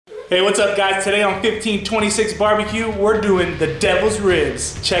Hey, what's up guys? Today on 1526 Barbecue, we're doing the devil's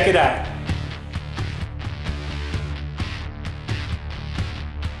ribs. Check it out.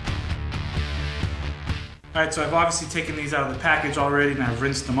 Alright, so I've obviously taken these out of the package already and I've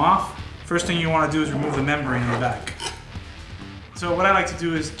rinsed them off. First thing you want to do is remove the membrane in the back. So what I like to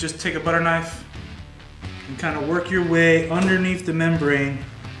do is just take a butter knife and kind of work your way underneath the membrane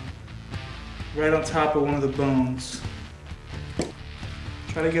right on top of one of the bones.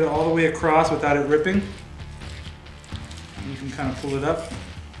 Try to get it all the way across without it ripping. And you can kind of pull it up.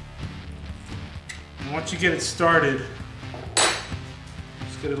 And once you get it started,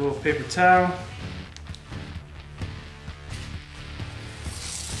 just get a little paper towel.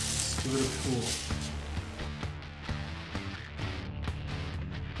 Just give it a pull.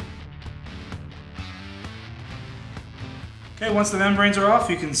 Okay, once the membranes are off,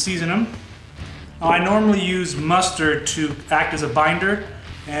 you can season them. I normally use mustard to act as a binder.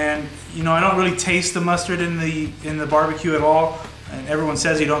 And you know, I don't really taste the mustard in the barbecue at all, and everyone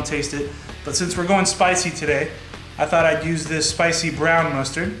says you don't taste it. But since we're going spicy today, I thought I'd use this spicy brown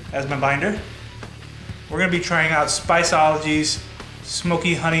mustard as my binder. We're going to be trying out Spiceology's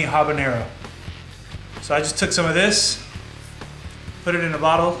Smoky Honey Habanero. So I just took some of this, put it in a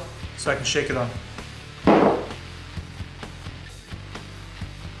bottle so I can shake it on.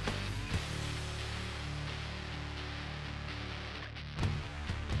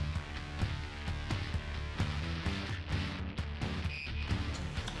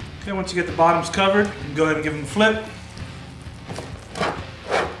 Okay, once you get the bottoms covered, you can go ahead and give them a flip.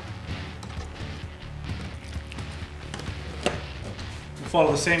 We'll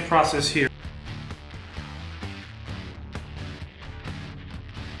follow the same process here.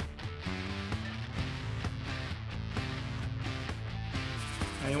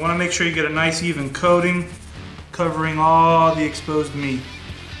 Now you want to make sure you get a nice even coating covering all the exposed meat.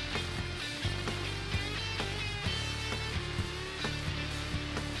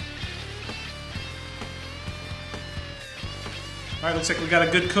 All right, looks like we got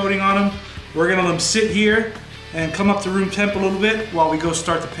a good coating on them. We're gonna let them sit here and come up to room temp a little bit while we go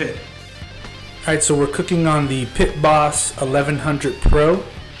start the pit. All right, so we're cooking on the Pit Boss 1100 Pro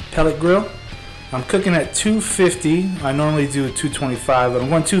pellet grill. I'm cooking at 250. I normally do 225, but I'm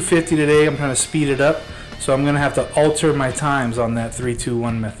going 250 today. I'm trying to speed it up, so I'm gonna have to alter my times on that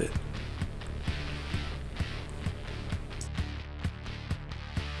 3-2-1 method.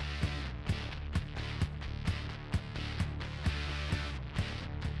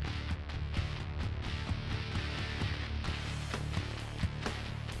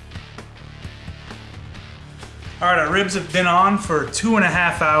 All right, our ribs have been on for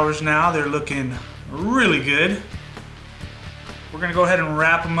 2.5 hours now. They're looking really good. We're gonna go ahead and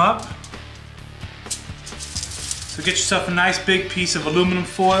wrap them up. So get yourself a nice big piece of aluminum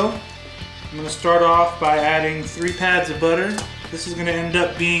foil. I'm gonna start off by adding 3 pads of butter. This is gonna end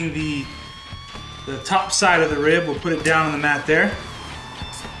up being the top side of the rib. We'll put it down on the mat there.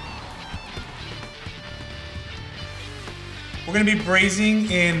 We're going to be braising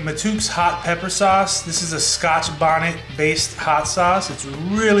in Matouks Hot Pepper Sauce. This is a Scotch Bonnet based hot sauce. It's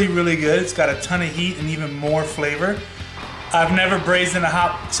really, really good. It's got a ton of heat and even more flavor. I've never braised in a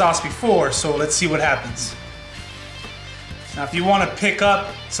hot sauce before, so let's see what happens. Now, if you want to pick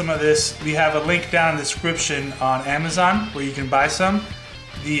up some of this, we have a link down in the description on Amazon where you can buy some.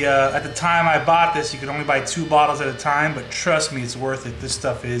 At the time I bought this, you could only buy 2 bottles at a time, but trust me, it's worth it. This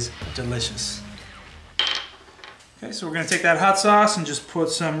stuff is delicious. Okay, so we're going to take that hot sauce and just put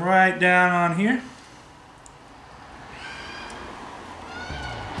some right down on here.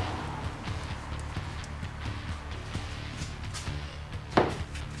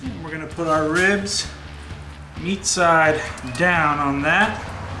 And we're going to put our ribs, meat side down on that.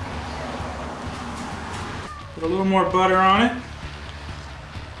 Put a little more butter on it.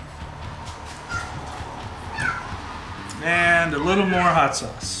 And a little more hot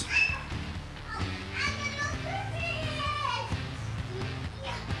sauce.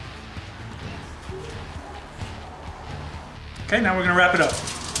 Okay, now we're going to wrap it up.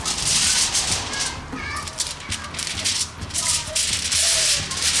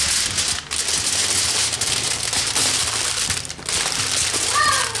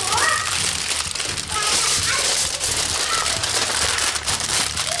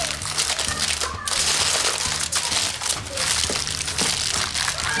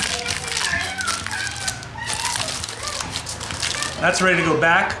 That's ready to go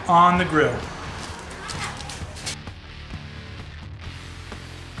back on the grill.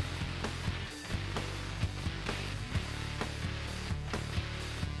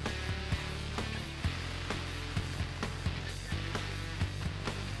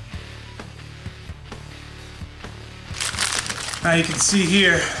 Now you can see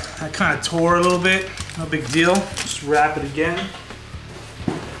here, I kind of tore a little bit. No big deal. Just wrap it again.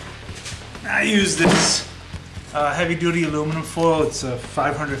 I use this heavy duty aluminum foil. It's a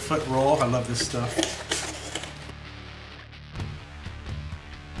 500-foot roll. I love this stuff.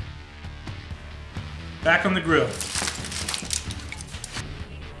 Back on the grill.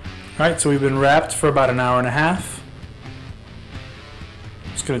 Alright, so we've been wrapped for about an hour and a half.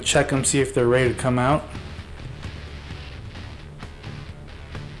 Just gonna check them, see if they're ready to come out.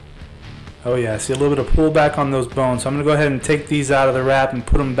 Oh yeah, I see a little bit of pullback on those bones. So I'm gonna go ahead and take these out of the wrap and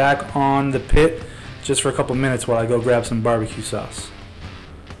put them back on the pit just for a couple minutes while I go grab some barbecue sauce.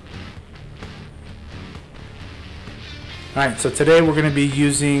 Alright, so today we're gonna be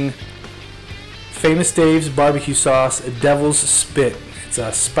using Famous Dave's barbecue sauce, Devil's Spit. It's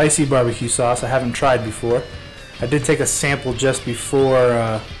a spicy barbecue sauce I haven't tried before. I did take a sample just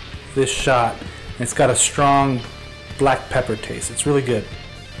before this shot, and it's got a strong black pepper taste. It's really good.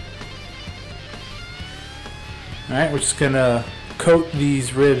 Alright, we're just gonna coat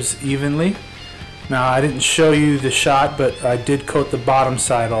these ribs evenly. Now I didn't show you the shot, but I did coat the bottom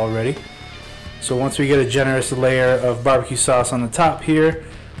side already. So once we get a generous layer of barbecue sauce on the top here,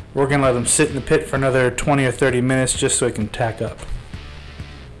 we're gonna let them sit in the pit for another 20 or 30 minutes just so it can tack up.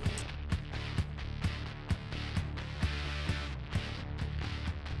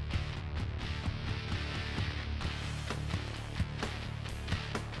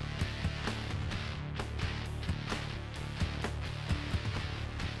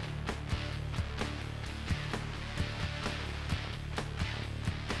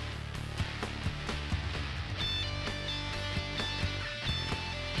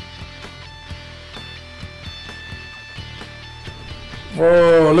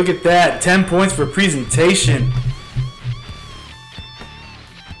 Whoa, look at that. 10 points for presentation.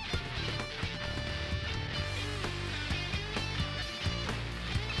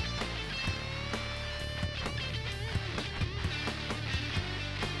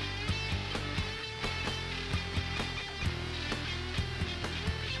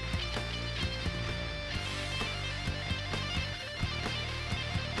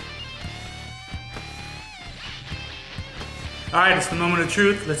 Alright, it's the moment of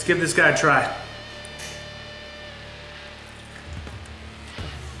truth. Let's give this guy a try.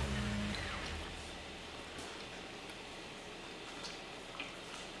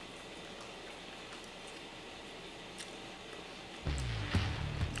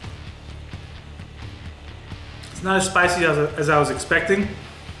 It's not as spicy as I was expecting,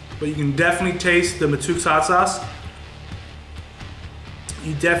 but you can definitely taste the Matouks hot sauce.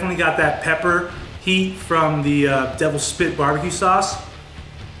 You definitely got that pepper heat from the Devil's Spit barbecue sauce.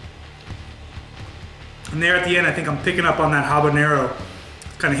 And there at the end, I think I'm picking up on that habanero.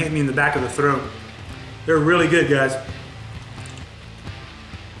 Kind of hit me in the back of the throat. They're really good, guys.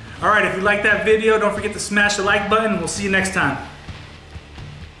 All right, if you liked that video, don't forget to smash the like button. We'll see you next time.